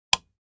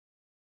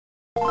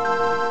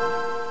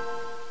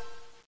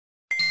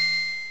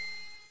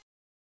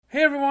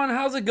Hey everyone,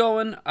 how's it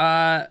going?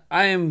 I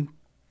am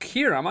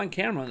here. I'm on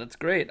camera. That's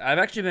great. I've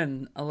actually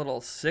been a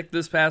little sick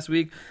this past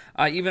week.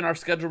 Even our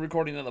scheduled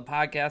recording of the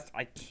podcast,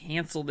 I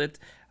canceled it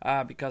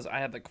because I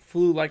had like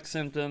flu-like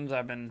symptoms.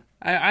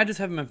 I just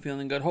haven't been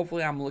feeling good.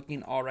 Hopefully, I'm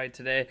looking all right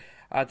today.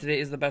 Today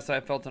is the best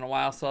I've felt in a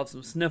while. Still have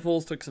some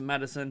sniffles. Took some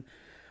medicine.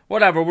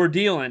 Whatever. We're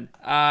dealing,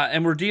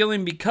 and we're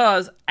dealing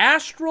because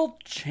Astral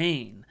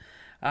Chain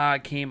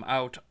came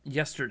out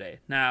yesterday.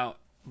 Now,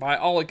 by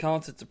all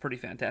accounts, it's a pretty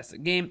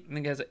fantastic game. I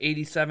think it has an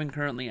 87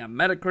 currently on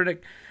Metacritic.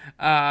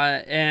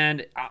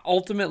 And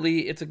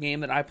ultimately, it's a game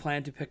that I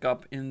plan to pick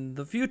up in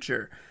the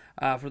future.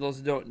 For those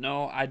who don't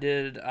know, I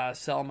did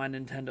sell my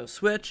Nintendo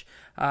Switch.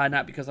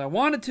 Not because I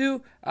wanted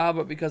to,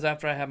 but because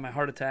after I had my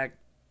heart attack,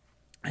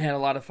 I had a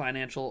lot of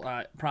financial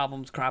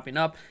problems cropping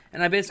up.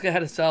 And I basically had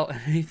to sell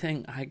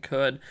anything I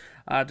could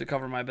to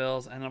cover my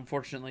bills. And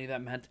unfortunately,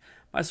 that meant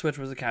my Switch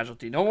was a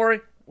casualty. Don't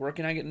worry.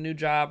 Working on getting a new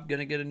job,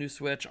 gonna get a new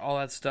Switch, all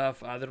that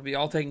stuff. That'll be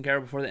all taken care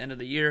of before the end of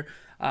the year.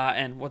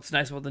 And what's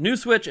nice about the new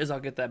Switch is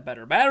I'll get that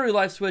better battery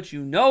life Switch.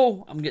 You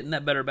know I'm getting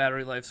that better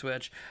battery life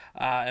Switch.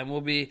 And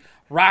we'll be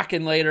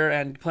rocking later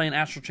and playing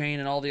Astral Chain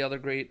and all the other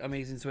great,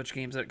 amazing Switch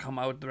games that come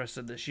out the rest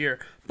of this year.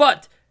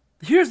 But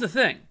here's the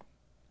thing.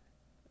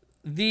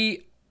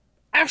 The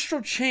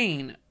Astral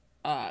Chain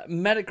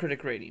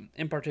Metacritic rating,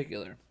 in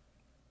particular,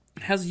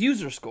 has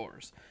user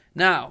scores.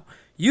 Now,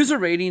 user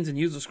ratings and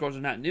user scores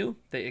are not new.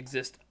 They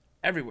exist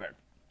everywhere.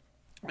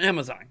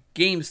 Amazon,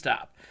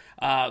 GameStop,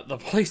 the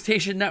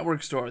PlayStation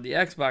Network store, the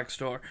Xbox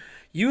store.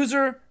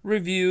 User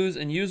reviews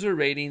and user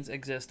ratings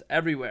exist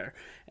everywhere.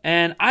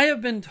 And I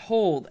have been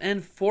told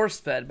and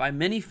force-fed by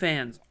many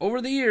fans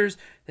over the years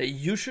that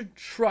you should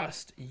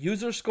trust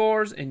user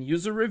scores and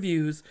user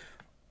reviews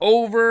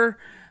over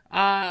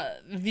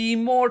the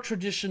more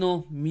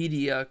traditional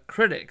media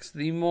critics,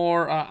 the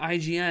more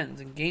IGNs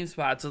and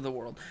GameSpots of the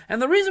world.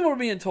 And the reason we're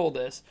being told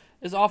this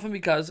is often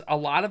because a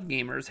lot of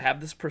gamers have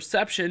this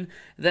perception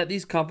that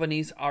these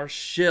companies are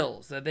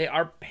shills, that they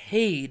are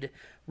paid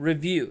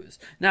reviews.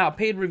 Now,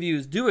 paid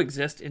reviews do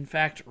exist. In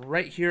fact,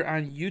 right here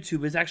on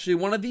YouTube is actually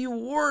one of the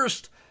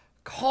worst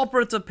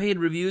culprits of paid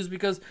reviews,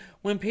 because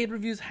when paid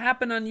reviews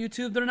happen on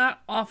YouTube, they're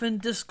not often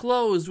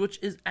disclosed, which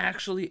is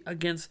actually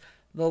against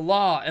the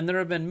law. And there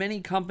have been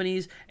many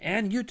companies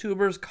and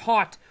YouTubers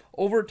caught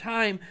over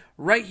time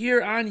right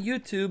here on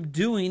YouTube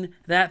doing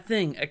that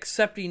thing,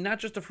 accepting not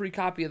just a free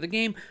copy of the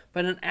game,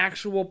 but an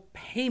actual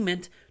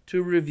payment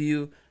to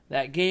review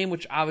that game,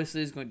 which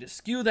obviously is going to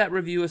skew that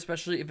review,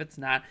 especially if it's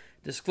not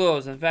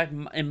disclosed. In fact,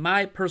 in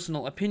my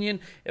personal opinion,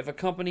 if a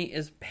company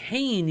is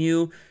paying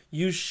you,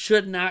 you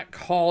should not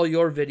call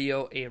your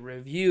video a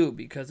review,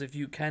 because if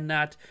you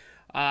cannot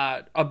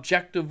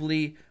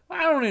objectively,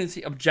 I don't even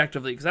see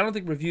objectively, because I don't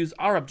think reviews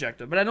are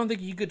objective, but I don't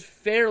think you could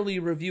fairly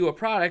review a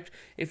product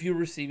if you're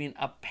receiving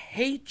a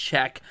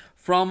paycheck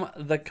from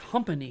the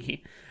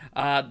company,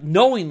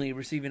 knowingly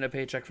receiving a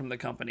paycheck from the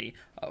company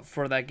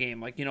for that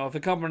game. Like, if a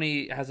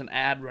company has an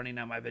ad running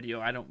on my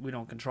video, we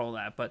don't control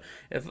that. But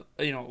if,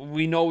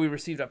 we know we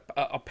received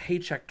a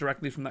paycheck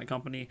directly from that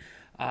company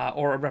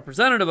or a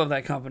representative of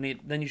that company,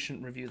 then you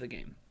shouldn't review the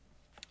game.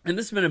 And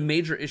this has been a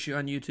major issue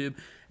on YouTube,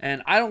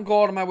 and I don't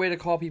go out of my way to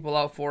call people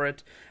out for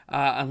it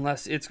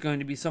unless it's going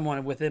to be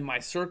someone within my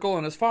circle.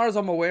 And as far as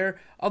I'm aware,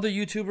 other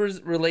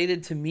YouTubers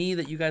related to me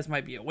that you guys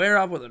might be aware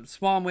of, whether it's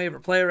Spawn Wave or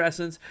Player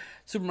Essence,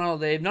 Super Mario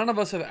Dave, none of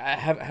us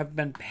have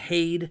been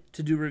paid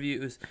to do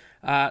reviews.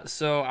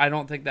 So I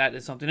don't think that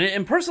is something.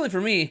 And personally for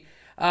me,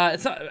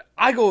 it's not.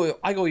 I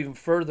go even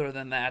further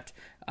than that.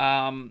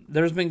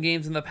 There's been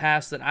games in the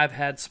past that I've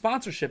had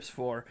sponsorships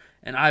for,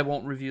 and I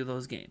won't review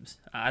those games.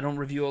 I don't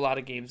review a lot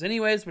of games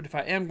anyways, but if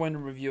I am going to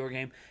review a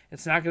game,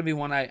 it's not going to be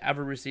one I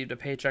ever received a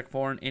paycheck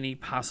for in any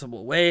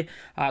possible way.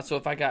 So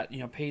if I got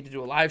paid to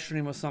do a live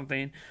stream with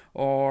something,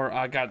 or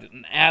I got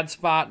an ad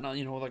spot,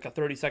 like a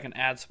 30-second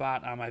ad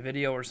spot on my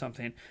video or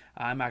something,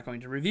 I'm not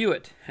going to review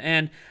it.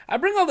 And I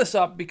bring all this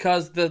up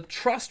because the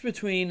trust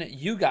between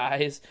you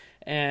guys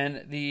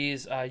and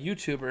these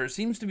YouTubers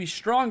seems to be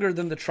stronger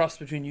than the trust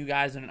between you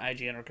guys and an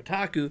IGN or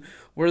Kotaku,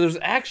 where there's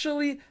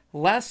actually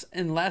less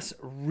and less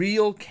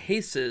real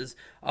cases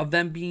of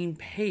them being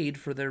paid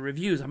for their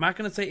reviews. I'm not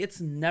going to say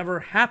it's never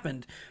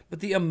happened,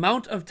 but the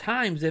amount of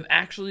times they've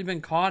actually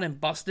been caught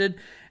and busted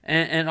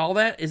and all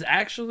that is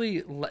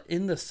actually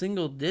in the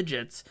single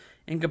digits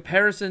in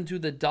comparison to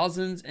the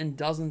dozens and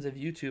dozens of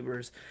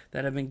YouTubers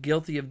that have been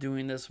guilty of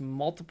doing this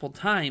multiple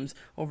times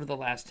over the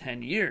last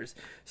 10 years.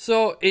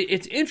 So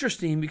it's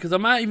interesting, because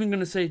I'm not even going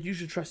to say you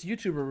should trust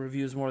YouTuber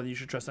reviews more than you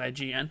should trust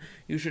IGN.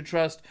 You should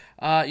trust,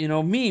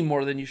 me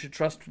more than you should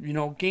trust,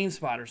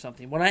 GameSpot or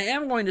something. What I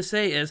am going to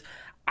say is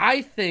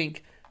I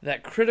think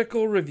that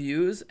critical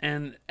reviews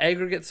and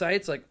aggregate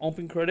sites like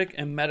OpenCritic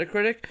and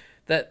Metacritic,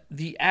 that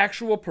the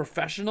actual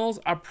professionals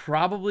are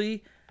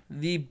probably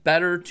the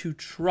better to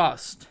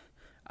trust.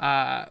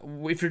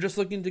 If you're just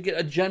looking to get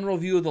a general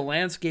view of the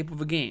landscape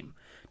of a game,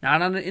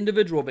 not on an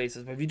individual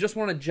basis, but if you just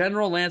want a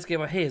general landscape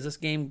of, hey, is this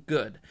game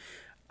good?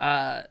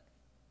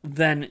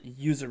 Then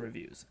user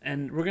reviews.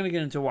 And we're going to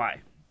get into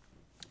why.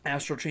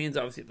 Astral Chain's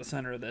obviously at the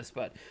center of this,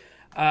 but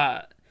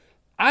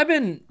I've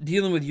been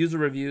dealing with user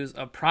reviews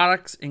of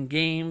products and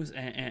games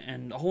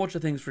and a whole bunch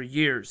of things for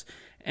years.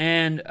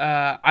 And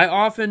I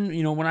often,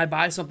 when I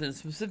buy something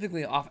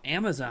specifically off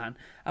Amazon,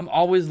 I'm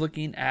always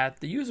looking at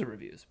the user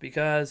reviews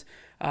because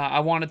I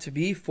want it to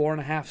be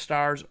 4.5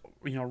 stars,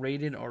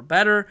 rated or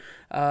better.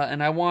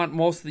 And I want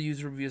most of the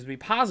user reviews to be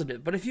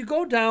positive. But if you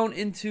go down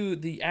into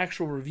the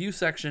actual review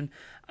section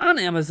on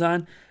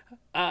Amazon,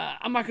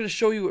 I'm not going to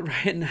show you it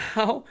right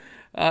now.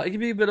 It can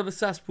be a bit of a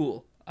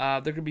cesspool.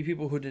 There could be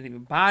people who didn't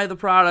even buy the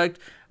product.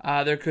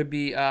 There could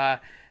be,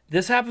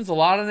 this happens a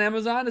lot on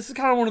Amazon. This is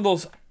kind of one of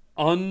those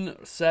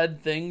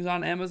unsaid things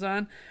on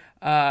Amazon.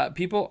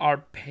 People are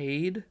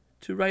paid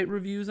to write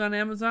reviews on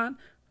Amazon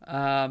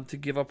to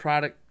give a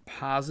product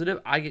positive.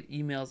 I get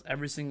emails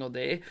every single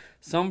day,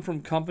 some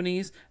from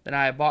companies that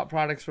I have bought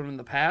products from in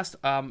the past,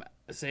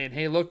 saying,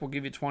 hey, look, we'll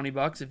give you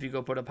 $20 if you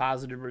go put a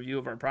positive review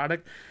of our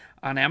product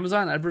on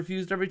Amazon. I've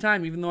refused every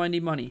time, even though I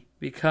need money,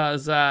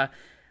 because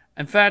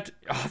in fact,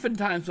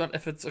 oftentimes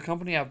if it's a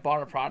company I've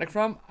bought a product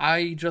from,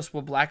 I just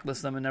will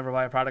blacklist them and never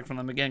buy a product from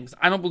them again, because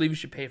I don't believe you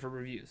should pay for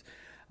reviews.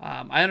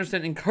 I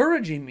understand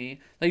encouraging me,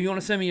 like you want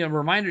to send me a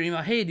reminder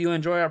email, hey, do you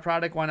enjoy our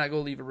product? Why not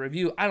go leave a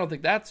review? I don't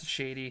think that's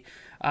shady,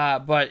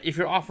 but if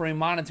you're offering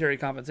monetary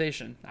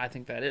compensation, I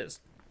think that is.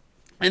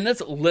 And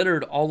that's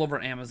littered all over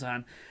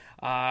Amazon.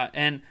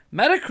 And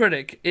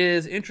Metacritic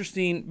is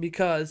interesting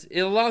because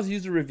it allows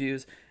user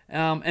reviews,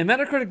 and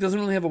Metacritic doesn't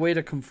really have a way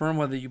to confirm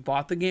whether you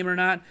bought the game or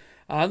not.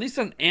 At least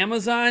on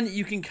Amazon,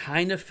 you can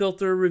kind of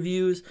filter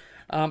reviews.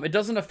 It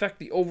doesn't affect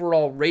the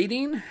overall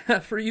rating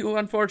for you,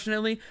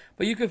 unfortunately,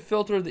 but you could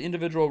filter the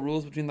individual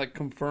rules between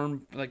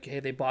confirm, hey,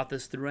 they bought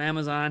this through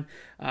Amazon,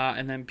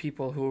 and then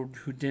people who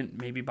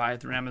didn't maybe buy it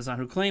through Amazon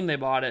who claim they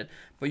bought it,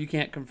 but you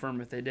can't confirm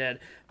if they did.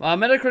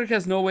 Metacritic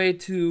has no way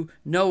to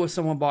know if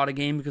someone bought a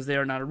game because they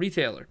are not a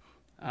retailer.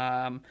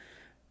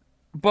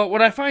 But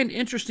what I find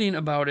interesting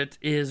about it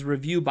is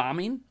review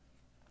bombing.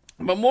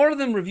 But more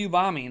than review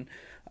bombing,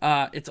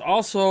 it's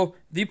also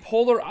the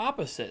polar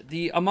opposite,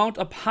 the amount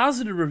of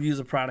positive reviews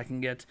a product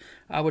can get,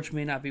 which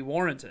may not be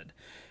warranted.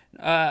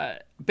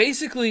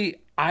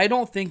 Basically, I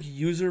don't think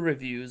user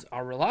reviews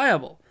are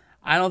reliable.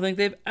 I don't think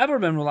they've ever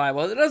been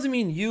reliable. It doesn't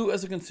mean you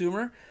as a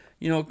consumer,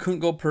 couldn't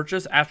go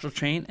purchase Astral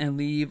Chain and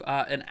leave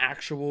an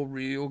actual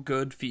real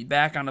good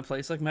feedback on a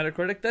place like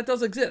Metacritic. That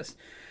does exist.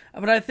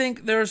 But I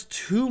think there's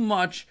too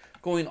much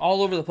going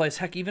all over the place,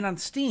 heck, even on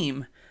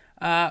Steam,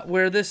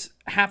 where this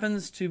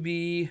happens to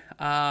be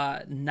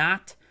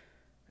not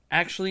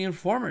actually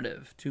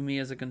informative to me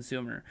as a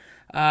consumer.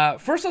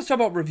 First, let's talk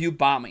about review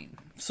bombing.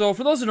 So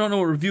for those who don't know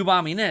what review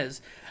bombing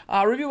is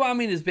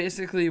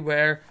basically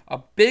where a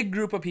big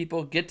group of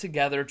people get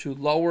together to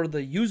lower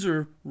the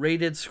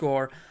user-rated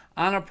score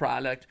on a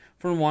product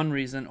for one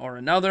reason or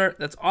another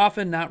that's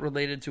often not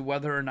related to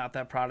whether or not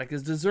that product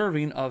is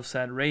deserving of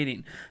said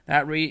rating.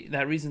 That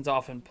reason's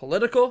often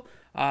political.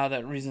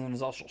 That reason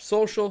is also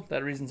social.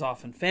 That reason's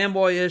often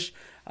fanboyish.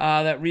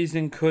 That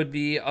reason could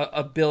be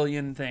a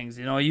billion things.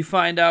 You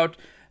find out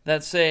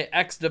that, say,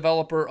 X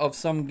developer of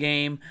some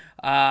game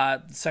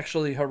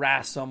sexually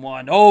harassed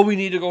someone. Oh, we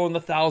need to go in the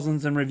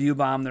thousands and review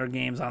bomb their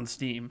games on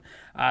Steam.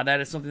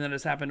 That is something that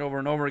has happened over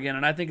and over again,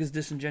 and I think is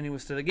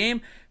disingenuous to the game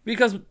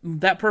because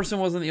that person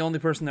wasn't the only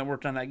person that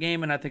worked on that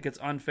game, and I think it's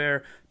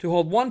unfair to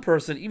hold one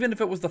person, even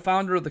if it was the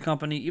founder of the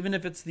company, even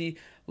if it's the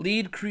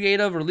lead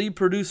creative or lead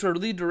producer or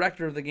lead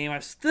director of the game. I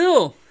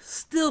still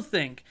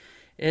think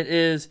it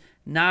is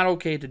not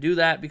okay to do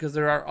that because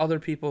there are other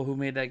people who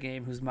made that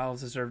game whose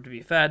mouths deserve to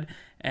be fed,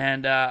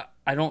 and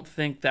I don't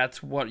think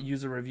that's what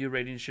user review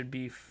ratings should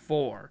be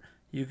for.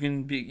 You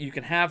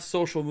can have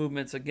social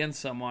movements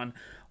against someone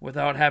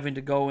without having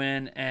to go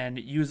in and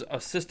use a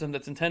system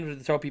that's intended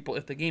to tell people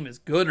if the game is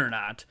good or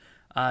not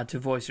to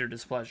voice your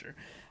displeasure.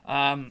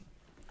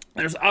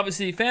 There's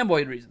obviously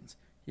fanboy reasons.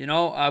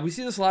 We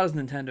see this a lot as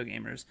Nintendo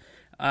gamers,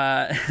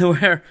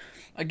 where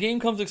a game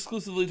comes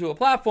exclusively to a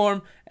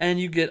platform and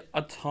you get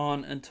a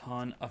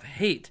ton of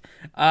hate.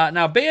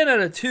 Now,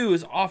 Bayonetta 2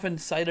 is often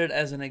cited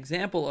as an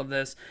example of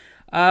this,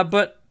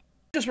 but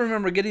I just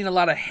remember getting a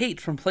lot of hate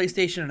from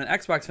PlayStation and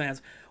Xbox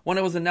fans when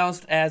it was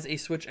announced as a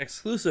Switch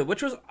exclusive,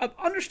 which was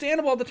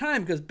understandable at the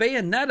time because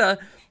Bayonetta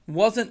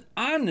wasn't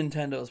on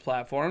Nintendo's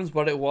platforms,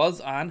 but it was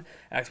on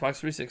Xbox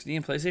 360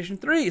 and PlayStation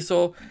 3,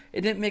 so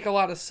it didn't make a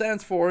lot of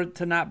sense for it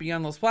to not be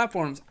on those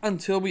platforms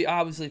until we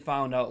obviously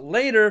found out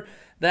later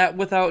that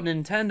without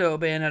Nintendo,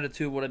 Bayonetta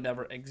 2 would have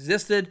never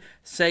existed.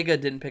 Sega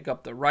didn't pick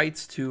up the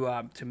rights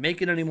to make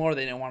it anymore.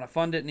 They didn't want to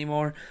fund it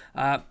anymore,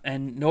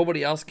 and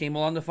nobody else came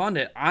along to fund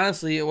it.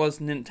 Honestly, it was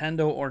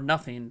Nintendo or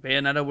nothing.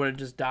 Bayonetta would have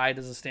just died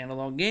as a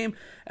standalone game,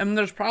 and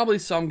there's probably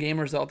some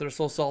gamers out there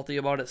so salty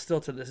about it still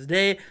to this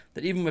day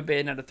that even with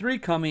Bayonetta 3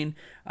 coming,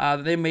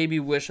 they maybe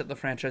wish that the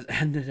franchise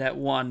ended at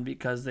 1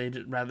 because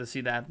they'd rather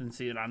see that than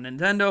see it on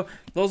Nintendo.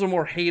 Those are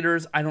more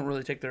haters. I don't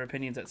really take their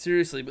opinions that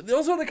seriously, but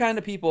those are the kind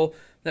of people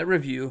that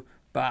review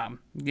bomb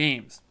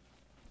games.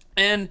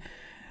 And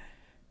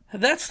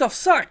That stuff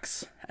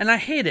sucks, and I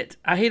hate it.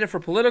 I hate it for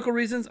political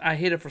reasons. I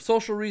hate it for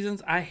social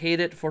reasons. I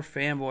hate it for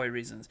fanboy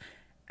reasons.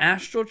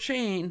 Astral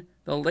Chain,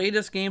 the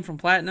latest game from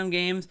Platinum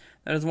Games,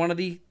 that is one of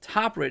the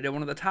top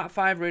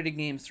 5 rated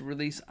games to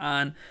release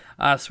on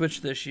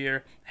Switch this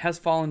year, has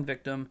fallen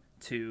victim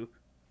to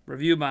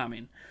review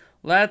bombing.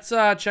 Let's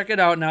check it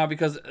out now,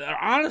 because there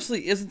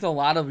honestly isn't a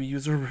lot of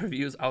user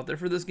reviews out there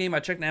for this game. I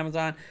checked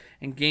Amazon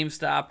and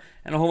GameStop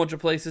and a whole bunch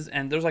of places,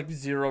 and there's like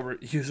 0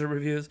 user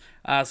reviews.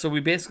 So we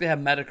basically have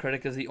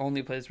Metacritic as the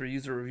only place where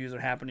user reviews are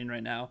happening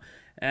right now.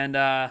 And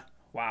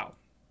wow.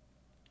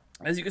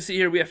 As you can see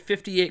here, we have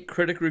 58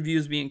 critic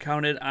reviews being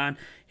counted on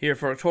here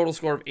for a total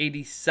score of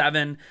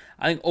 87.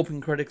 I think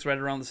OpenCritic's right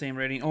around the same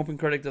rating.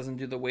 OpenCritic doesn't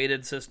do the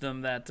weighted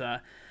system that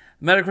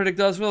Metacritic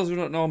does. For those who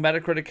don't know,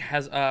 Metacritic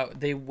has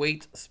they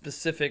weight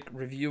specific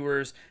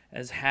reviewers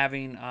as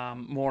having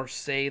more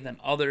say than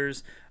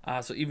others.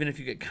 So even if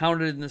you get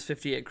counted in this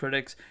 58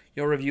 critics,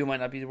 your review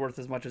might not be worth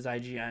as much as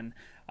IGN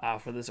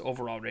for this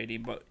overall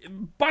rating. But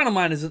bottom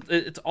line is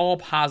it's all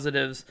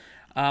positives.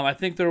 I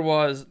think there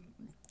was,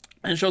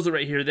 and it shows it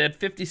right here, they had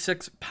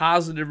 56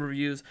 positive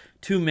reviews,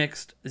 2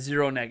 mixed,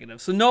 0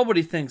 negative. So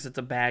nobody thinks it's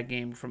a bad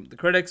game from the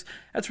critics.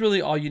 That's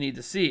really all you need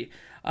to see.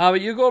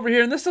 But you go over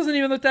here, and this doesn't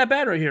even look that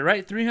bad right here,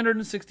 right?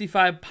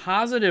 365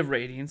 positive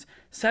ratings,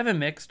 7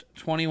 mixed,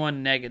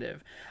 21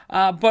 negative.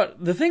 But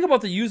the thing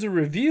about the user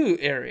review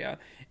area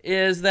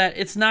is that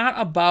it's not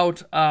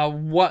about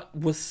what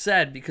was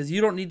said, because you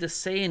don't need to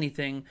say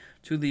anything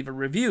to leave a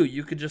review.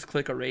 You could just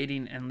click a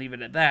rating and leave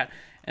it at that.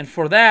 And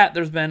for that,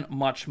 there's been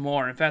much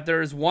more. In fact,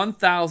 there is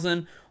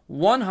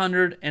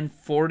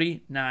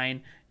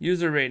 1,149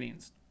 user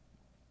ratings.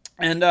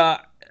 And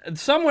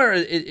somewhere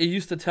it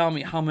used to tell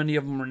me how many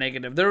of them were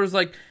negative. There was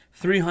like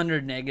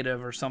 300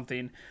 negative or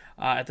something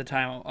at the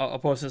time I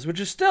posted this, which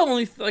is still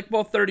only like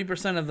about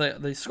 30% of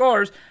the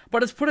scores,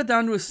 but it's put it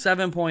down to a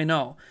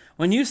 7.0.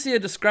 When you see a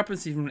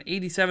discrepancy from an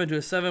 87 to a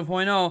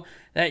 7.0,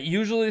 that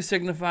usually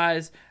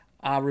signifies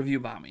review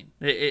bombing.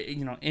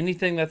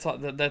 Anything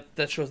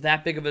that shows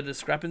that big of a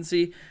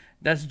discrepancy,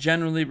 that's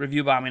generally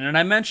review bombing. And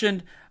I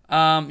mentioned,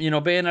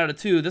 Bayonetta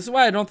 2. This is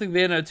why I don't think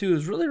Bayonetta 2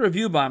 is really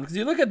review bombed, because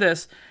you look at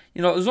this,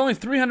 there's only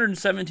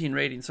 317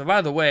 ratings. So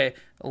by the way,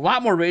 a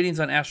lot more ratings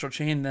on Astral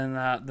Chain than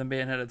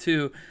Bayonetta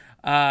 2.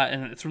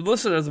 And it's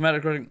listed as a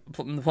Metacritic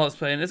Plus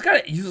Play, and it's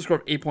got a user score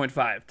of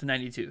 8.5 to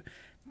 92.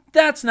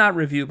 That's not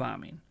review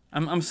bombing.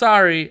 I'm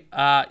sorry.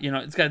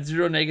 It's got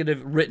 0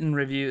 negative written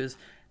reviews.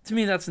 To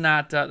me, that's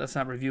not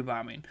review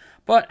bombing.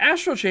 But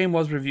Astral Chain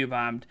was review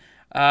bombed,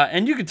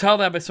 and you could tell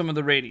that by some of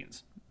the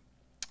ratings.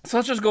 So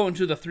let's just go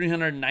into the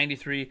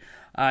 393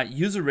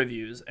 user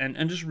reviews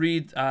and just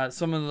read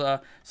some of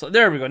the. So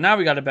there we go. Now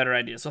we got a better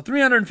idea. So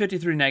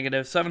 353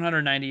 negative,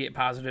 798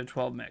 positive,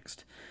 12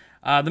 mixed.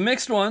 The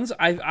mixed ones,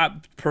 I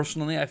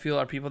personally feel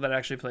are people that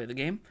actually play the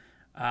game.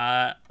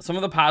 Some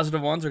of the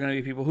positive ones are going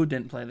to be people who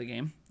didn't play the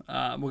game.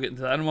 We'll get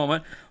into that in a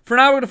moment. For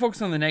now, we're going to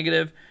focus on the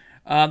negative.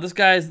 This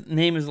guy's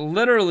name is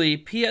literally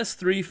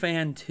PS3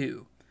 Fan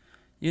 2.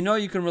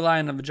 You can rely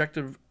on an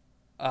objective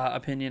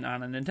opinion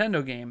on a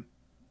Nintendo game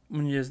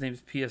when his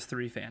name's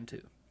PS3 Fan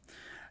 2.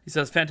 He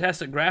says,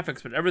 fantastic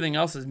graphics, but everything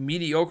else is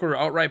mediocre or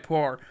outright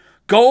poor.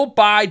 Go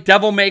buy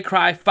Devil May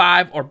Cry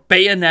 5 or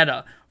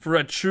Bayonetta for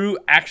a true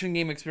action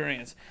game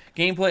experience.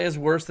 Gameplay is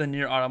worse than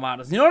Nier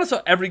Automata. You notice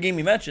how every game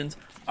he mentions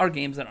are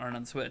games that aren't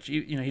on Switch.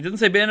 He doesn't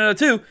say Bayonetta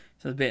 2, he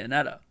says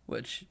Bayonetta,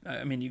 which,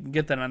 you can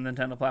get that on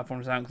Nintendo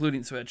platforms now,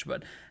 including Switch,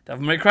 but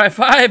Devil May Cry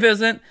 5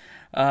 isn't.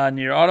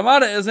 Nier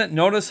Automata isn't.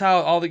 Notice how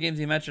all the games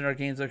he mentioned are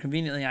games that are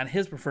conveniently on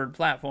his preferred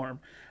platform.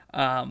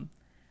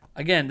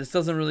 Again, this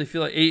doesn't really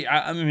feel like...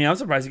 I'm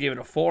surprised he gave it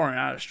a 4 and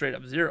not a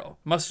straight-up 0.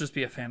 Must just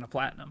be a fan of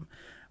Platinum.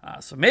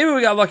 So maybe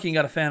we got lucky and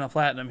got a fan of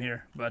Platinum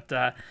here. But,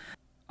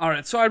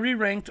 alright, so I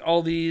re-ranked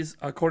all these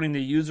according to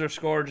user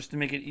score just to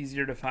make it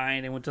easier to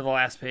find. And went to the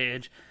last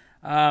page.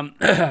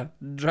 Dama_mama.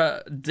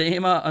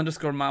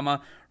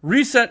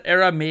 Reset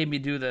era made me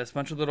do this.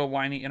 Bunch of little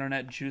whiny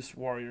internet juice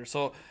warriors.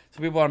 So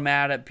people are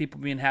mad at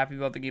people being happy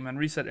about the game on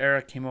Reset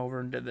Era. Came over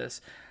and did this.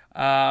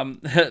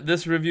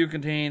 This review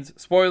contains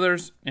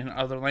spoilers in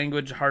other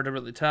language, hard to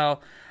really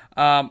tell.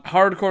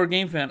 Hardcore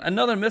game fan.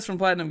 Another miss from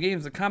Platinum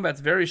Games. The combat's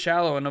very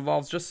shallow and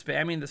involves just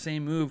spamming the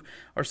same move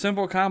or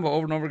simple combo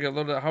over and over again.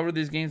 However,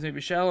 these games may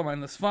be shallow,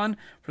 mindless fun.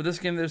 For this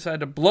game, they decided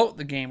to bloat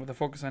the game with a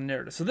focus on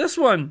narrative. So this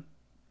one,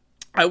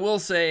 I will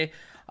say,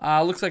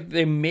 looks like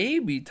they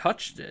maybe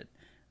touched it.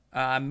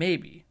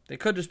 Maybe. They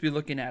could just be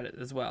looking at it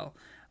as well.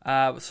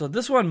 So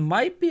this one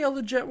might be a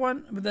legit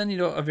one, but then,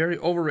 a very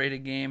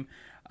overrated game.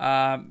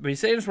 But he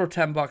said it's worth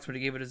 $10, but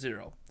he gave it a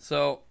 0.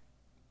 So,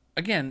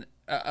 again,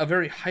 a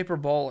very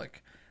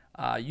hyperbolic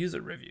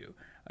user review.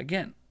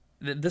 Again,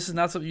 this is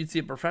not something you'd see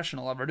a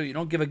professional ever do. You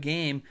don't give a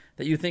game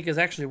that you think is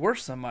actually worth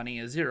some money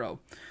a 0.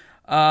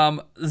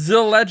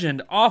 Zill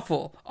Legend,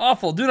 awful.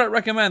 Do not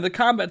recommend. The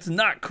combat's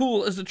not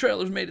cool as the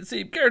trailers made it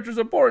seem. Characters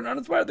are boring,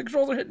 uninspired. The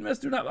controls are hit and miss.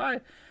 Do not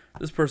buy.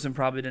 This person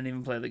probably didn't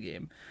even play the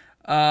game.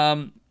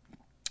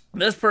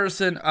 This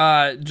person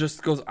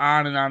just goes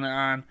on and on and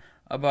on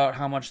about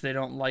how much they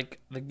don't like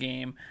the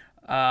game.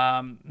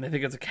 They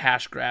think it's a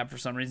cash grab for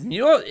some reason.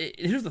 You know,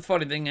 here's the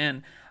funny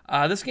thing,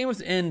 this game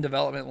was in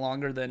development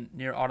longer than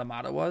Nier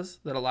Automata was,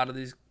 that a lot of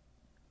these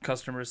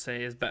customers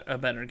say is a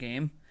better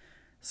game.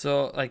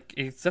 So, like,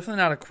 it's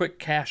definitely not a quick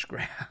cash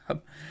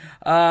grab.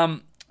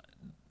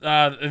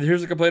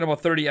 Here's a complaint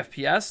about 30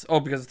 FPS. Oh,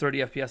 because of 30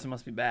 FPS, it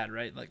must be bad,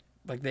 right?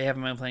 Like they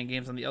haven't been playing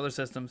games on the other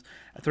systems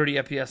at 30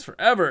 FPS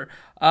forever.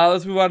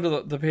 Let's move on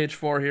to the page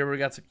 4 here. We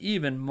got some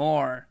even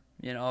more,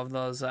 of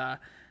those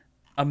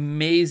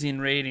amazing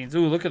ratings.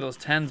 Ooh, look at those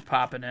 10s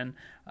popping in.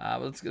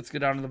 Let's get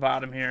down to the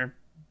bottom here,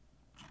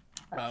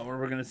 where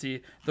we're going to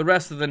see the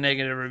rest of the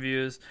negative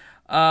reviews.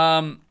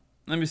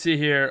 Let me see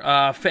here.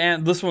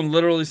 This one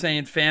literally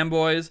saying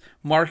fanboys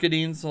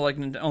marketing, so like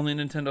only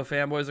Nintendo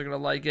fanboys are going to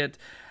like it.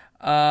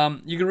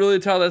 You can really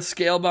tell that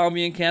Scalebound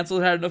being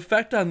canceled had an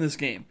effect on this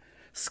game.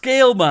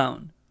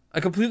 Scalebound,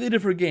 a completely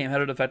different game,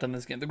 had an effect on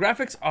this game. The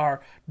graphics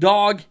are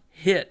dog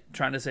hit.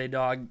 Trying to say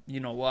dog, you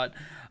know what.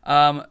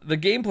 The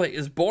gameplay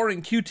is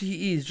boring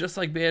QTEs, just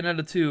like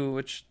Bayonetta 2,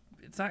 which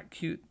it's not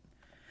cute.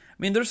 I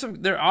mean,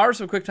 there are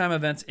some QuickTime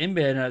events in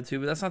Bayonetta 2,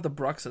 but that's not the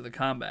crux of the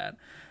combat.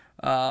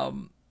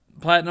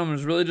 Platinum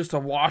is really just a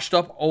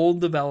washed-up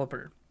old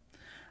developer.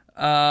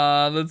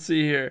 Let's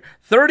see here.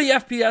 30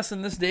 FPS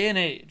in this day and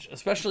age,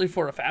 especially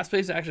for a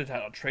fast-paced action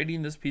title,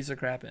 trading this piece of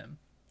crap in.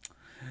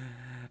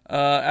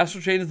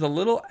 Astral Chain is the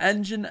little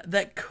engine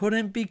that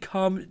couldn't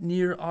become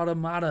Nier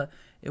Automata.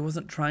 It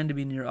wasn't trying to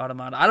be Nier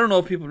Automata. I don't know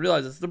if people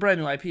realize this. It's the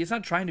brand new IP. It's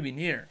not trying to be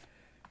Nier.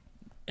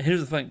 Here's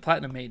the thing.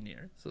 Platinum made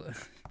Nier. So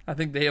I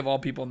think they, of all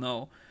people,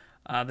 know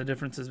the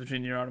differences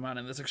between Nier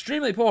Automata and this.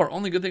 Extremely poor.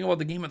 Only good thing about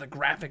the game are the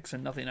graphics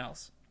and nothing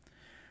else.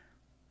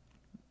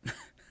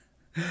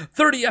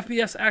 30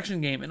 FPS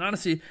action game, and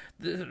honestly,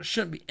 there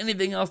shouldn't be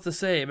anything else to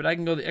say, but I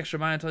can go the extra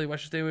mile and tell you why you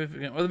should stay away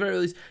from it, or at the very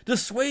least,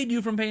 dissuade you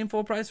from paying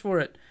full price for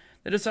it.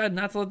 They decide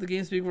not to let the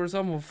game speak for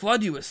itself and will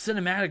flood you with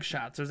cinematic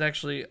shots. There's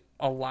actually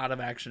a lot of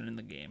action in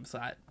the game,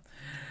 so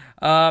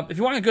if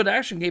you want a good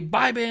action game,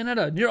 buy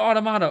Bayonetta, Nier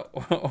Automata,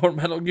 or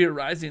Metal Gear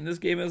Rising. This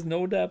game has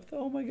no depth.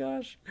 Oh my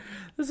gosh.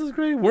 This is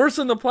great. Worse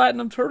than the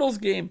Platinum Turtles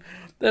game.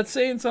 That's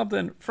saying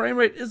something. Frame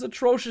rate is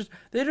atrocious.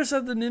 They just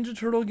said the Ninja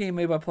Turtle game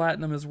made by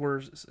Platinum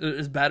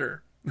is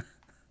better.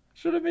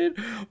 Should have made...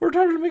 We're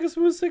trying to make a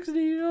smooth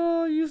 60.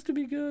 Oh, it used to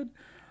be good.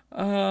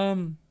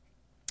 The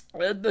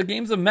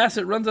game's a mess.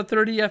 It runs at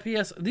 30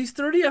 FPS. These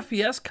 30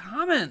 FPS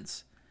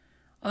comments.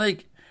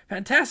 Like,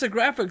 fantastic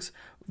graphics.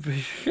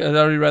 I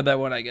already read that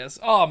one, I guess.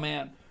 Oh,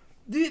 man.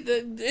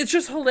 It's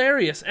just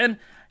hilarious. And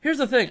here's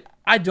the thing.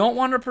 I don't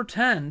want to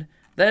pretend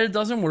that it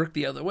doesn't work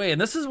the other way.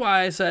 And this is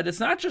why I said it's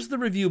not just the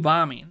review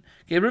bombing.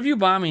 Okay, review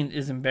bombing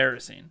is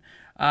embarrassing.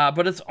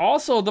 But it's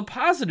also the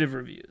positive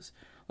reviews.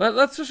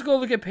 Let's just go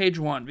look at page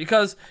 1.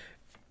 Because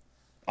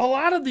a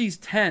lot of these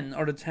 10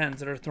 out of 10s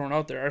that are thrown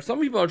out there are some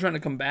people are trying to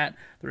combat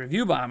the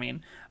review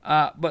bombing.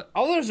 But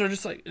others are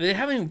just like, they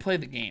haven't even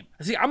played the game.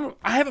 See,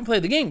 I haven't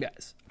played the game,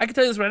 guys. I can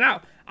tell you this right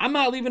now. I'm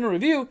not leaving a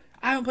review.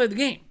 I haven't played the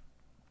game.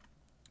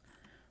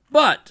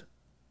 But,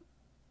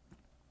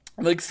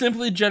 like,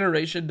 simply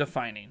generation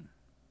defining.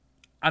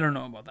 I don't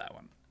know about that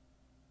one.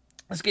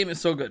 This game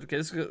is so good.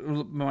 Okay,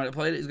 when I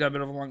played it, he's got a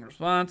bit of a longer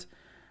response.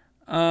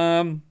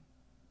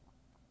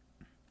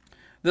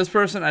 This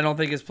person, I don't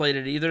think, has played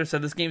it either.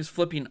 Said this game is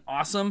flipping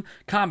awesome.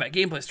 Combat,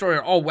 gameplay, story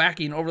are all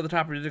wacky and over the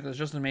top, ridiculous,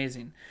 just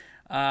amazing.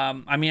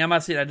 I mean, I'm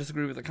not saying I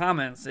disagree with the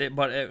comments,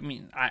 but I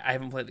mean, I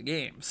haven't played the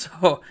game.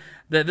 So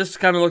this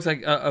kind of looks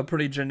like a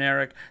pretty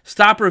generic.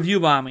 Stop review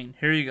bombing.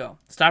 Here you go.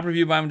 Stop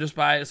review bombing. Just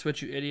buy a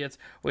Switch, you idiots.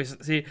 Wait,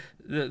 see,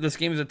 this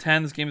game is a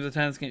 10. This game is a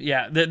 10. This game,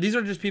 yeah, these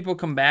are just people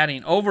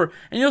combating over,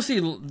 and you'll see,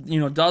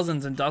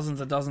 dozens and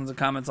dozens and dozens of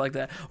comments like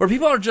that, where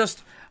people are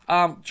just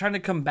trying to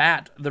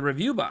combat the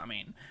review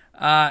bombing.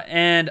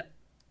 And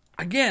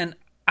again,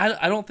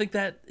 I don't think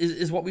that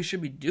is what we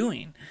should be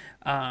doing.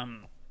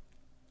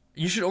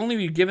 You should only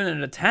be giving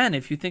it a 10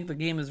 if you think the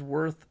game is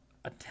worth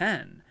a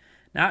 10,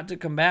 not to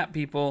combat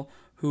people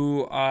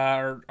who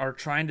are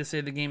trying to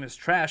say the game is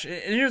trash. And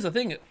here's the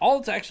thing: all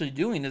it's actually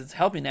doing is it's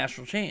helping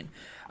Astral Chain.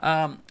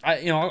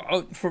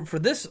 For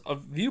this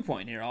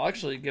viewpoint here, I'll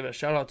actually give a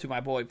shout out to my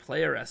boy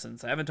Player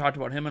Essence. I haven't talked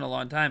about him in a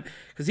long time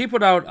because he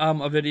put out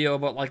a video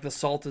about like the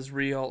salt is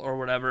real or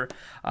whatever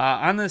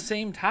on the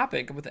same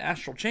topic with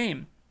Astral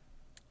Chain.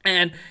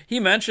 And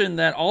he mentioned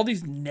that all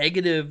these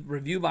negative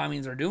review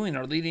bombings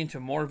are leading to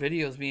more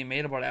videos being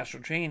made about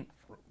Astral Chain.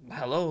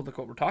 Hello, look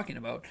what we're talking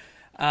about.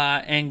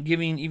 And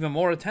giving even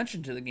more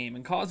attention to the game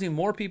and causing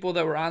more people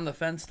that were on the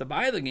fence to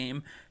buy the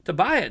game to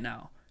buy it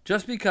now.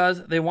 Just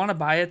because they want to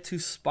buy it to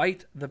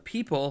spite the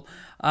people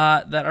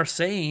that are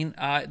saying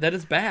that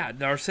it's bad.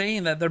 They're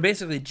saying that they're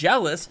basically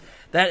jealous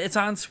that it's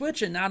on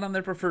Switch and not on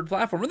their preferred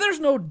platform. And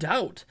there's no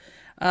doubt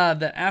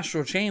that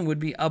Astral Chain would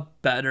be a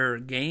better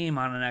game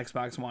on an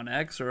Xbox One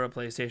X or a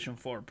PlayStation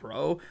 4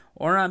 Pro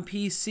or on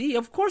PC.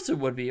 Of course it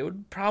would be. It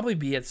would probably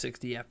be at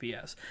 60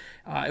 FPS.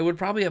 It would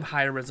probably have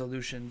higher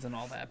resolutions and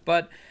all that.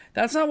 But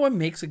that's not what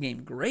makes a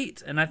game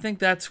great. And I think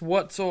that's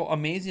what's so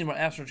amazing about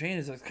Astral Chain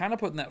is it's kind of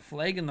putting that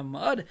flag in the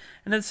mud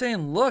and it's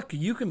saying, look,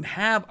 you can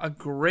have a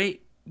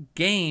great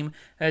game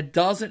that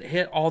doesn't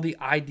hit all the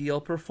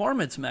ideal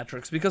performance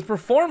metrics, because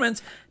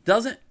performance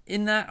doesn't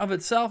in that of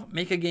itself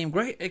make a game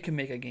great. It can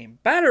make a game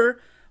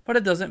better, but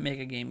it doesn't make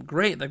a game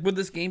great. Like, would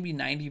this game be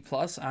 90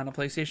 plus on a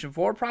PlayStation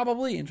 4?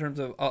 Probably, in terms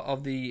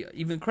of the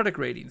even critic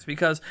ratings,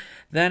 because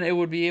then it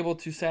would be able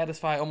to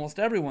satisfy almost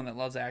everyone that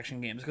loves action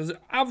games, because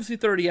obviously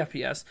 30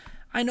 FPS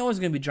I know is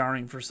going to be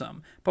jarring for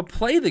some, but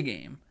play the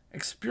game,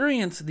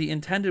 experience the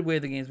intended way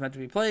the game's meant to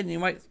be played, and you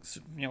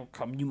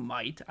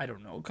might, I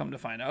don't know, come to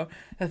find out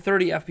that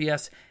 30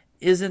 FPS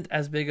isn't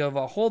as big of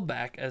a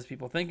holdback as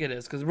people think it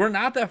is, because we're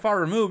not that far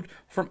removed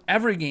from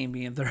every game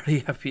being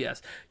 30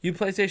 FPS. You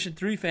PlayStation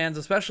 3 fans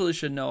especially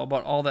should know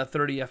about all that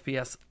 30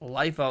 FPS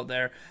life out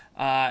there,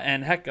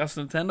 and heck, us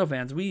Nintendo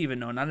fans, we even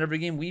know not every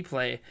game we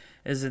play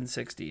is in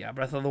 60.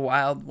 Breath of the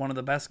Wild, one of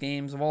the best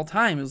games of all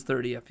time, is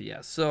 30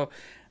 FPS. So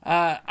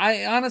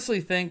I honestly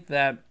think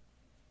that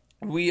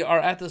we are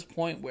at this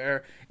point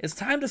where it's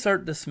time to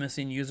start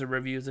dismissing user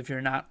reviews if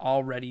you're not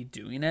already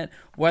doing it.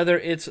 Whether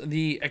it's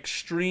the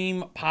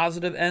extreme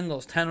positive end,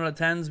 those 10 out of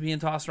 10s being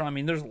tossed around. I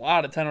mean, there's a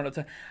lot of 10 out of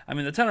 10. I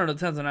mean, the 10 out of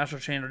 10s on Astral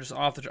Chain are just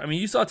off the chart. I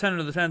mean, you saw 10 out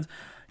of the 10s.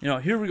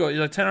 Here we go.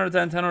 You're like 10 out of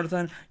 10, 10 out of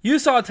 10. You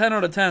saw 10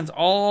 out of 10s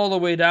all the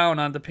way down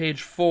onto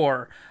page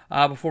 4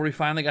 before we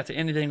finally got to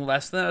anything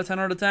less than a 10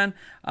 out of 10.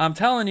 I'm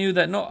telling you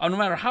that no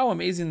matter how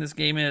amazing this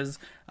game is,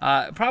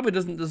 it probably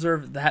doesn't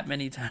deserve that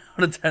many 10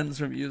 out of 10s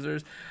from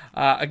users.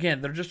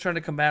 Again, they're just trying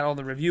to combat all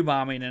the review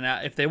bombing, and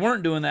if they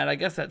weren't doing that, I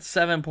guess that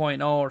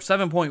 7.0 or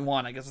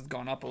 7.1, I guess it's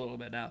gone up a little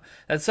bit now.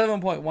 That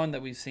 7.1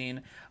 that we've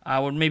seen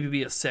would maybe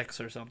be a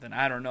 6 or something.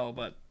 I don't know,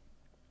 but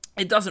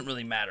it doesn't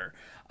really matter.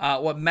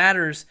 What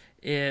matters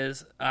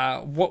is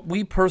what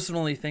we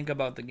personally think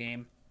about the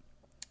game.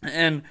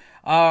 And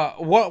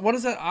what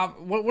does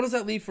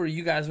that leave for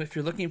you guys if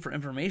you're looking for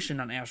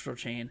information on Astral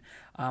Chain,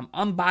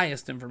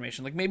 unbiased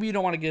information? Like, maybe you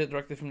don't want to get it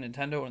directly from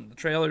Nintendo and the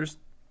trailers.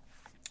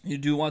 You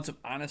do want some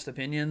honest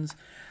opinions.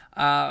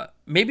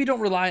 Maybe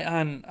don't rely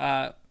on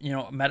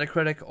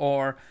Metacritic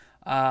or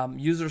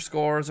user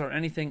scores or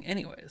anything.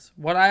 Anyways,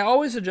 what I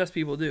always suggest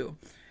people do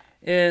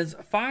is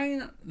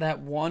find that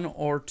one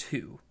or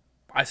two.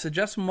 I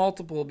suggest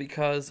multiple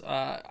because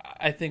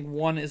I think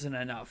one isn't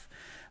enough.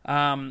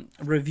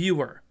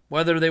 Reviewer,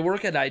 whether they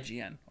work at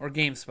IGN or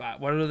GameSpot,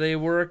 whether they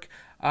work,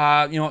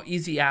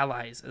 Easy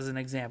Allies as an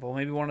example,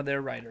 maybe one of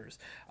their writers.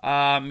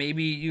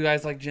 Maybe you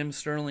guys like Jim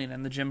Sterling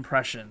and the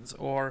Jimpressions,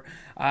 or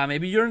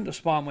maybe you're into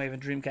Spawnwave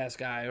and Dreamcast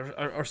Guy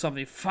or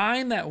something.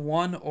 Find that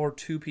one or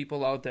two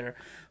people out there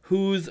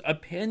whose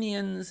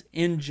opinions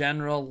in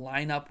general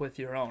line up with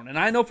your own. And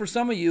I know for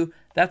some of you,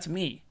 that's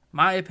me.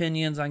 My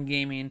opinions on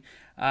gaming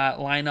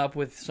line up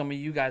with some of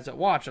you guys that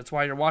watch. That's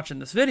why you're watching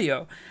this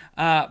video.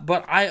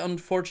 But I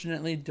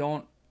unfortunately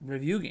don't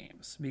review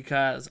games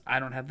because I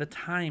don't have the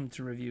time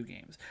to review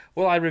games.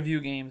 Will I review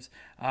games?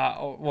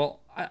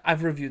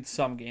 I've reviewed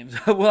some games.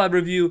 Will I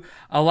review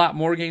a lot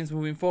more games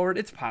moving forward?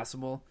 It's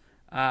possible,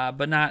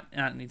 but not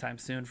anytime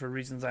soon for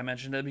reasons I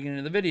mentioned at the beginning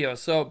of the video.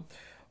 So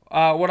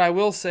what I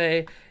will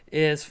say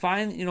is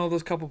find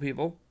those couple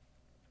people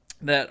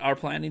that are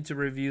planning to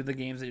review the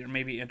games that you're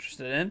maybe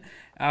interested in.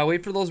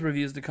 Wait for those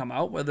reviews to come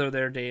out, whether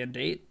they're day and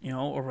date,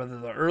 or whether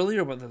they're early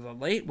or whether they're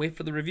late. Wait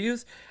for the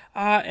reviews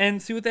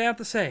and see what they have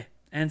to say,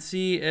 and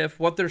see if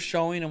what they're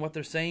showing and what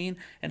they're saying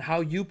and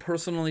how you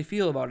personally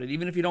feel about it.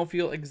 Even if you don't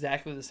feel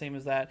exactly the same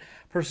as that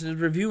person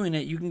is reviewing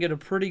it, you can get a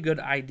pretty good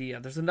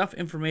idea. There's enough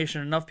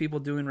information, enough people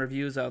doing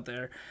reviews out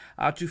there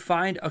to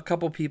find a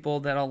couple people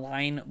that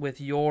align with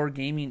your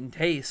gaming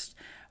taste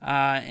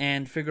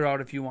and figure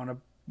out if you want to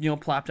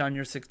plop down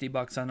your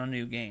 $60 on a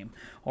new game,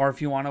 or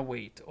if you want to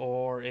wait,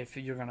 or if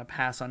you're going to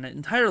pass on it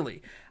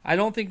entirely. I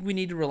don't think we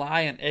need to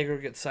rely on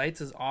aggregate sites,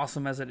 as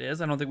awesome as it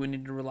is. I don't think we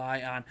need to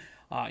rely on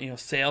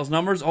sales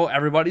numbers. Oh,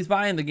 everybody's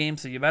buying the game,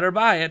 so you better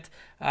buy it.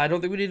 I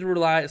don't think we need to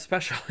rely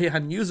especially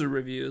on user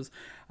reviews.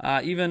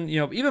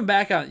 Even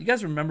back on, you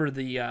guys remember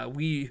the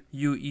Wii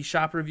U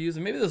eShop reviews?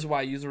 And maybe this is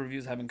why user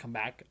reviews haven't come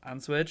back on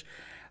Switch.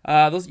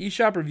 Those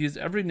eShop reviews,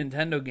 every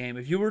Nintendo game,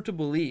 if you were to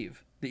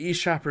believe the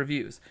eShop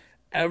reviews,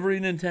 every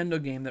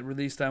Nintendo game that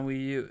released on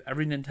Wii U,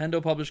 every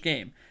Nintendo published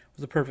game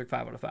was a perfect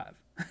 5 out of 5.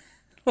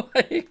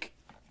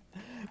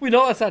 We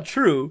know that's not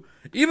true.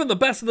 Even the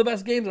best of the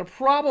best games are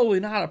probably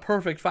not a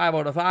perfect 5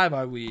 out of 5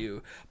 on Wii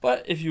U.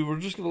 But if you were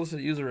just going to listen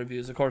to user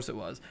reviews, of course it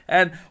was.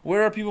 And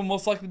where are people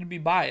most likely to be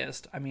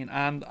biased? I mean,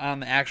 on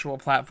the actual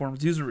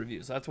platform's user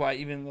reviews. That's why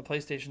even the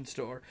PlayStation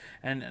Store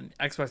and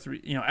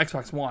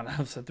Xbox One, I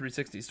said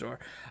 360 Store,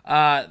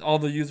 all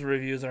the user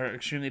reviews are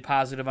extremely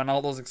positive on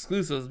all those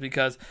exclusives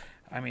because,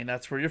 I mean,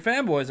 that's where your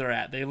fanboys are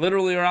at. They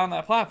literally are on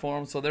that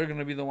platform, so they're going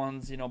to be the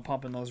ones,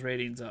 pumping those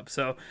ratings up.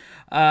 So,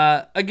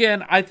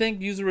 again, I think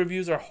user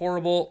reviews are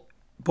horrible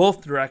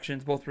both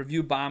directions, both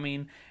review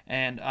bombing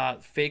and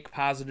fake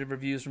positive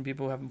reviews from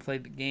people who haven't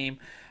played the game.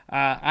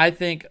 I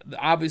think,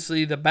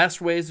 obviously, the best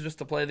way is just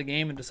to play the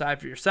game and decide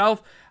for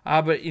yourself.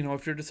 But,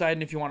 if you're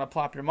deciding if you want to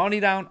plop your money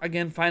down,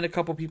 again, find a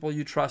couple people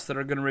you trust that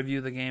are going to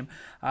review the game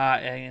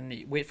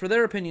and wait for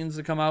their opinions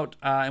to come out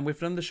and wait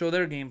for them to show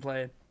their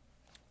gameplay.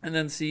 and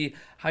then see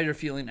how you're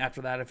feeling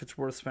after that, if it's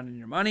worth spending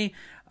your money.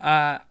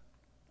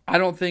 I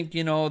don't think,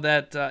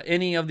 that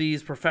any of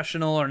these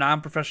professional or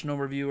non-professional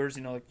reviewers,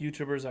 like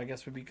YouTubers, I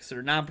guess would be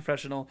considered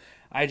non-professional,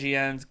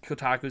 IGNs,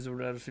 Kotakus, or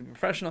whatever, would be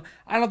professional.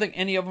 I don't think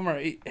any of them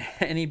are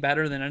any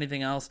better than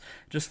anything else.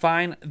 Just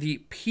find the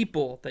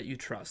people that you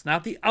trust,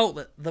 not the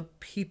outlet, the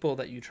people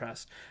that you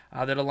trust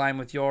that align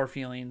with your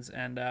feelings,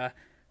 and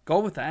go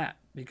with that,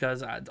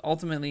 because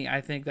ultimately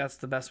I think that's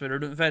the best way to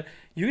do it. In fact,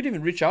 you could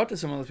even reach out to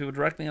some of those people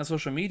directly on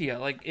social media.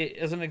 Like,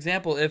 as an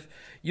example, if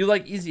you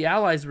like Easy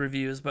Allies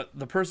reviews, but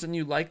the person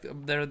you like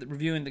they're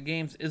reviewing the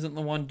games isn't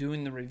the one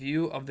doing the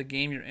review of the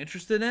game you're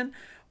interested in,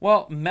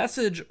 well,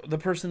 message the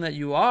person that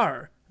you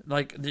are.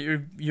 Like,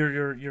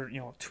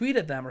 you're tweet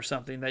at them or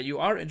something that you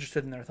are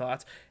interested in their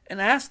thoughts, and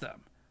ask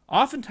them.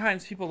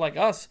 Oftentimes, people like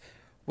us,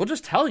 we'll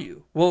just tell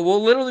you.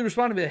 We'll literally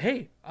respond and be like,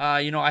 hey,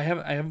 I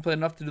haven't played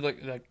enough to do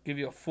like give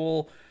you a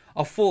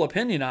full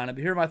opinion on it,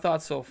 but here are my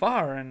thoughts so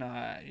far, and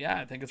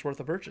I think it's worth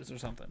a purchase or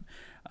something.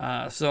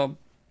 So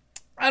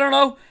I don't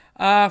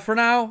know. For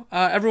now,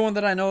 everyone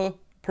that I know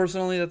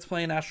personally that's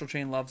playing Astral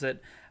Chain loves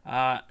it.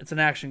 It's an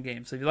action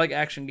game, so if you like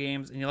action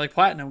games and you like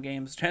Platinum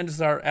games,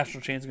 chances are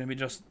Astral Chain is going to be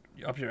just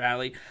up your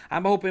alley.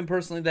 I'm hoping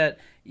personally that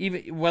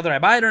even whether I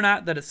buy it or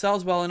not, that it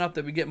sells well enough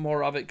that we get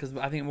more of it, because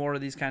I think more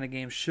of these kind of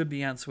games should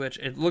be on Switch.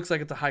 It looks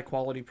like it's a high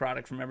quality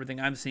product from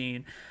everything I'm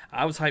seeing.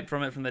 I was hyped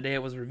from it from the day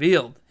it was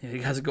revealed. You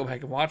guys can go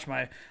back and watch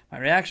my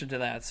reaction to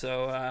that.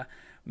 So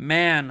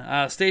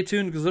stay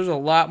tuned, because there's a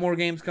lot more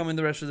games coming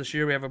the rest of this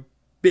year. We have a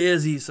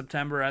busy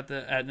September at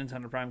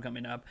Nintendo Prime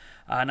coming up,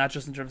 not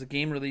just in terms of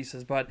game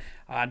releases, but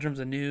in terms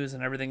of news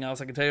and everything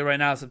else. I can tell you right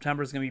now,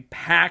 September is going to be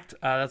packed.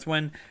 That's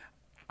when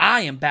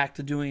I am back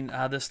to doing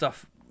this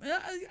stuff.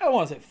 I don't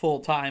want to say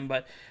full-time,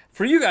 but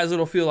for you guys,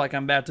 it'll feel like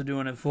I'm back to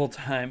doing it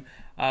full-time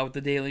with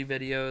the daily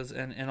videos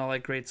and all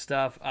that great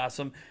stuff.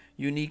 Some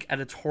unique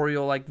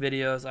editorial-like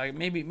videos,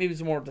 maybe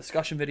some more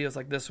discussion videos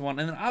like this one,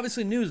 and then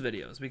obviously news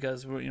videos,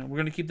 because we're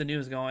going to keep the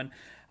news going.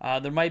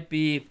 There might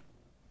be,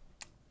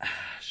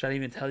 should I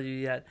even tell you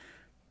yet,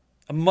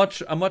 a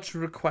much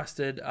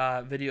requested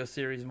video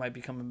series might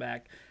be coming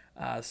back.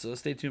 So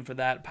stay tuned for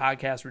that.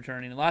 Podcast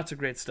returning, lots of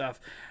great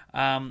stuff.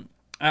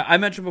 I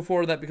mentioned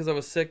before that because I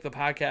was sick, the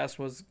podcast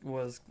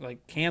was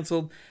like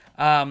canceled.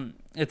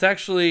 It's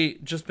actually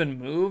just been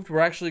moved. We're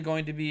actually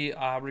going to be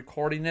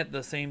recording it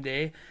the same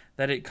day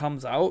that it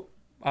comes out,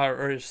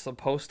 or is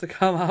supposed to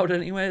come out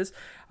anyways.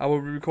 We'll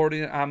be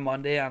recording it on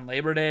Monday, on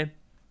Labor Day,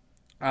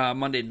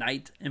 Monday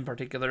night in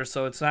particular.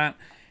 So it's not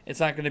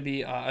going to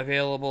be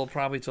available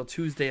probably till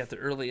Tuesday at the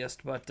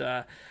earliest, but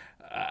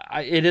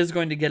it is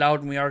going to get out,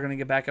 and we are going to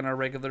get back on our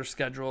regular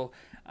schedule.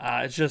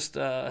 It's just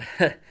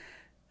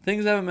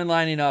things haven't been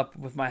lining up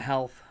with my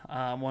health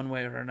one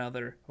way or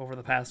another over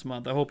the past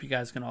month. I hope you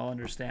guys can all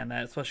understand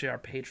that, especially our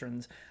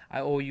patrons. I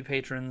owe you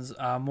patrons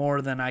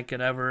more than I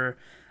could ever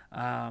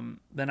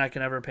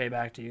pay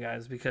back to you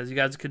guys, because you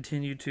guys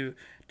continue to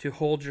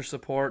hold your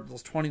support.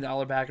 Those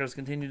 $20 backers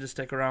continue to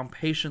stick around,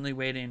 patiently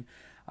waiting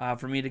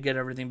for me to get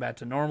everything back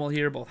to normal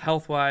here, both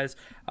health-wise.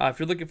 If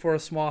you're looking for a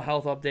small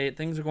health update,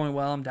 things are going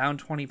well. I'm down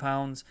 20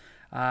 pounds.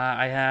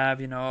 I have,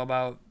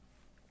 about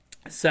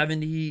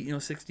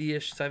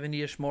 60-ish,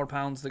 70-ish more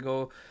pounds to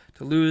go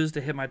to lose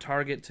to hit my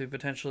target to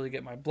potentially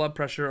get my blood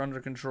pressure under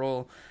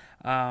control.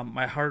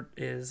 My heart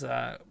is,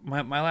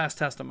 my last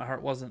test on my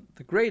heart wasn't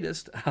the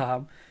greatest,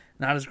 not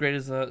as great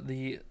as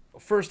the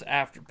first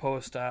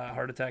post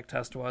heart attack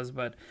test was,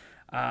 but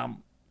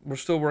we're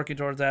still working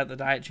towards that. The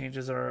diet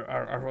changes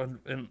are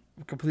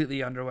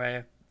completely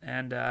underway,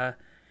 and I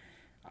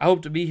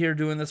hope to be here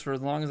doing this for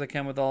as long as I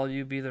can with all of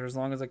you, be there as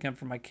long as I can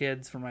for my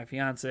kids, for my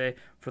fiance,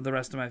 for the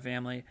rest of my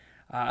family.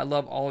 I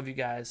love all of you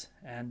guys,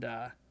 and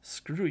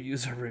screw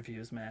user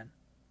reviews, man.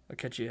 I'll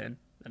catch you in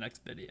the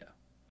next video.